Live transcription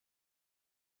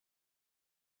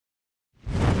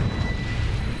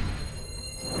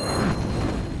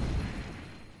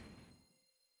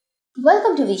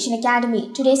Welcome to Vision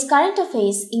Academy. Today's current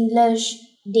affairs English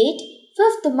date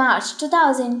 5th March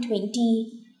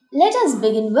 2020. Let us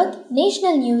begin with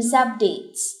national news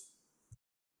updates.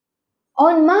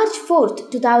 On March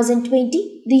 4th,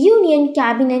 2020, the Union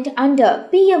Cabinet under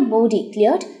PM Modi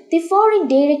cleared the foreign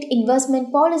direct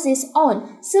investment policies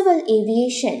on civil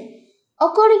aviation.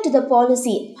 According to the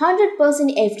policy, 100%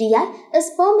 FDI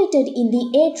is permitted in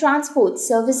the air transport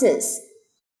services.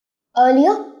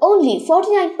 Earlier, only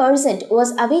 49%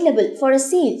 was available for a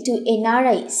sale to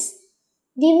NRIs.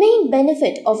 The main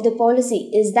benefit of the policy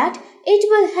is that it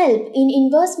will help in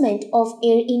investment of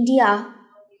Air India.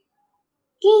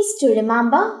 Keys to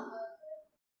remember: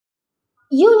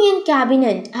 Union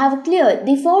Cabinet have cleared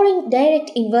the foreign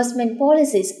direct investment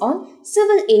policies on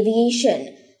civil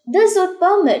aviation. This would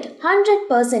permit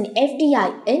 100% FDI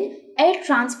in air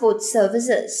transport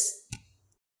services.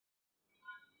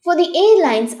 For the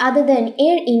airlines other than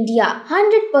Air India,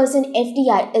 100%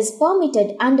 FDI is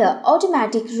permitted under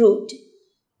automatic route.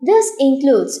 This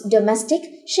includes domestic,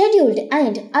 scheduled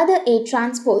and other air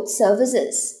transport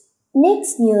services.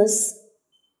 Next news.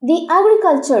 The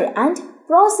Agriculture and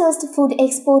Processed Food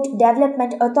Export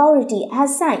Development Authority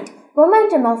has signed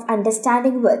Memorandum of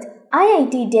Understanding with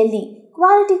IIT Delhi,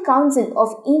 Quality Council of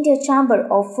India Chamber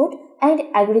of Food and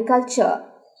Agriculture.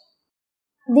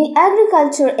 The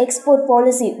agriculture export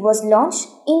policy was launched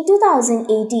in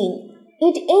 2018.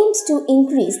 It aims to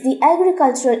increase the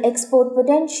agricultural export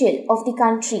potential of the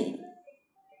country.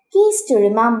 Keys to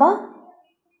remember: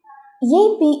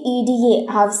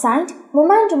 APEDA have signed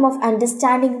Memorandum of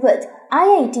Understanding with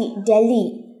IIT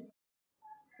Delhi.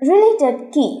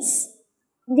 Related keys: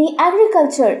 the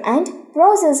Agriculture and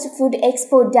Processed Food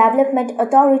Export Development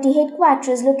Authority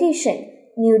headquarters location,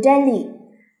 New Delhi.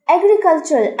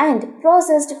 Agricultural and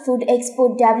Processed Food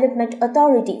Export Development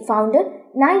Authority founded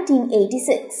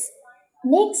 1986.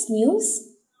 Next news.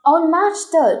 On March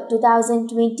 3,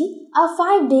 2020, a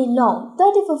 5-day-long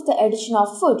 35th edition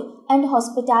of Food and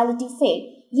Hospitality Fair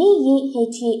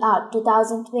AAHAR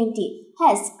 2020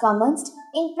 has commenced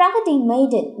in Pragati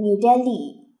Maidan, New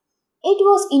Delhi. It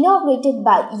was inaugurated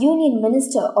by Union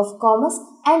Minister of Commerce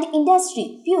and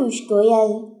Industry Piyush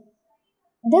Goyal.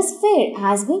 This fair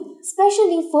has been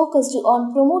specially focused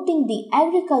on promoting the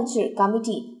agriculture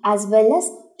committee as well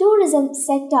as tourism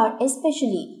sector,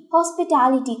 especially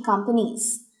hospitality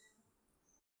companies.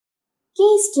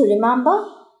 Keys to remember: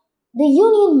 the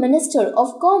Union Minister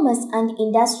of Commerce and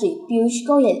Industry Piyush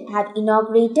Goyal had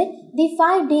inaugurated the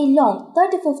 5-day-long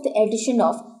 35th edition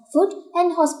of Food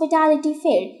and Hospitality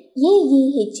Fair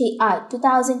AAHAR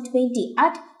 2020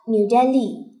 at New Delhi.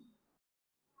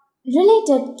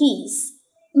 Related keys: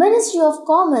 Ministry of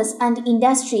Commerce and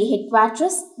Industry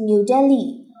Headquarters, New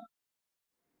Delhi.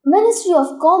 Ministry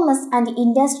of Commerce and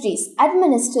Industries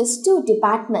administers two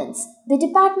departments, the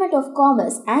Department of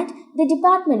Commerce and the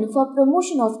Department for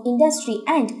Promotion of Industry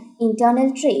and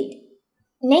Internal Trade.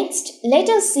 Next, let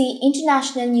us see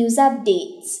international news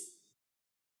updates.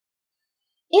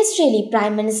 Israeli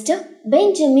Prime Minister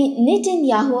Benjamin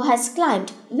Netanyahu has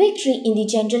claimed victory in the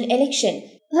general election.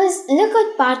 His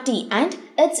Likud party and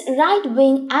its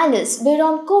right-wing allies were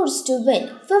on course to win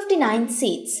 59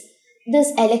 seats.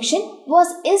 This election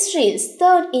was Israel's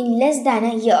third in less than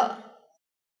a year.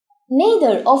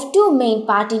 Neither of two main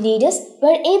party leaders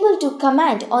were able to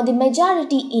command on the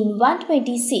majority in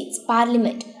 120 seats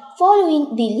parliament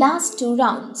following the last two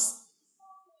rounds.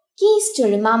 Keys to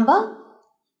remember: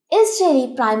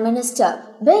 Israeli Prime Minister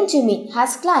Benjamin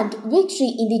has claimed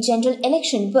victory in the general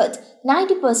election with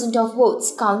 90% of votes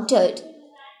counted.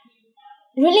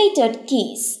 Related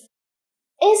keys: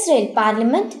 Israel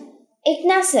Parliament,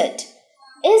 Knesset,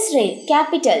 Israel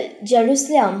Capital,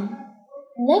 Jerusalem.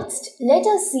 Next, let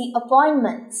us see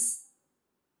appointments.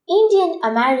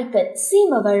 Indian-American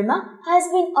Seema Verma has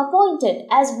been appointed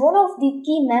as one of the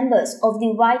key members of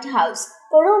the White House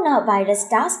Coronavirus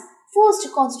Task Force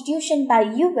constitution by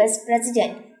US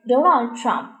President Donald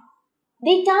Trump.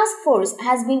 The task force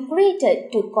has been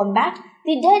created to combat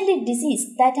the deadly disease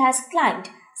that has claimed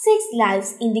 6 lives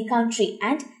in the country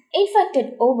and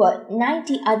infected over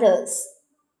 90 others.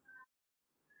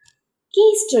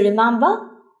 Keys to remember: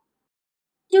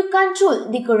 to control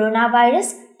the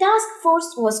coronavirus, task force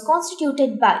was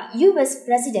constituted by US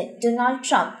President Donald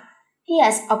Trump. He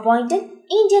has appointed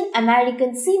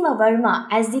Indian-American Seema Verma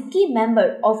as the key member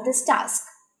of this task.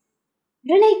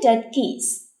 Related keys: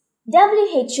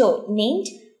 WHO named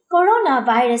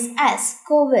coronavirus as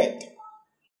COVID.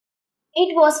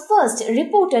 It was first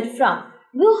reported from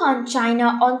Wuhan, China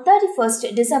on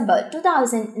 31st December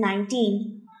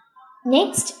 2019.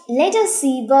 Next, let us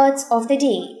see words of the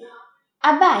day.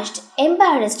 Abashed,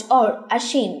 embarrassed or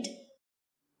ashamed.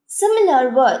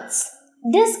 Similar words: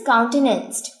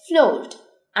 discountenanced, floored.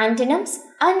 Antonyms: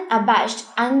 unabashed,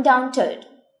 undaunted.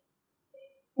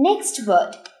 Next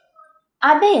word: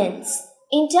 abeyance,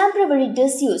 in temporary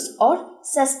disuse or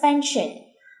suspension.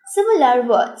 Similar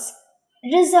words: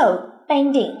 reserve,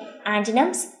 pending.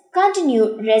 Antonyms: continue,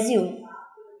 resume.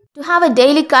 To have a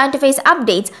daily current affairs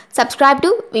updates, subscribe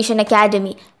to Vision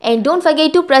Academy and don't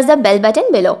forget to press the bell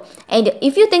button below. And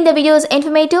if you think the video is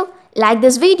informative, like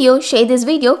this video, share this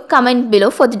video, comment below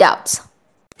for the doubts.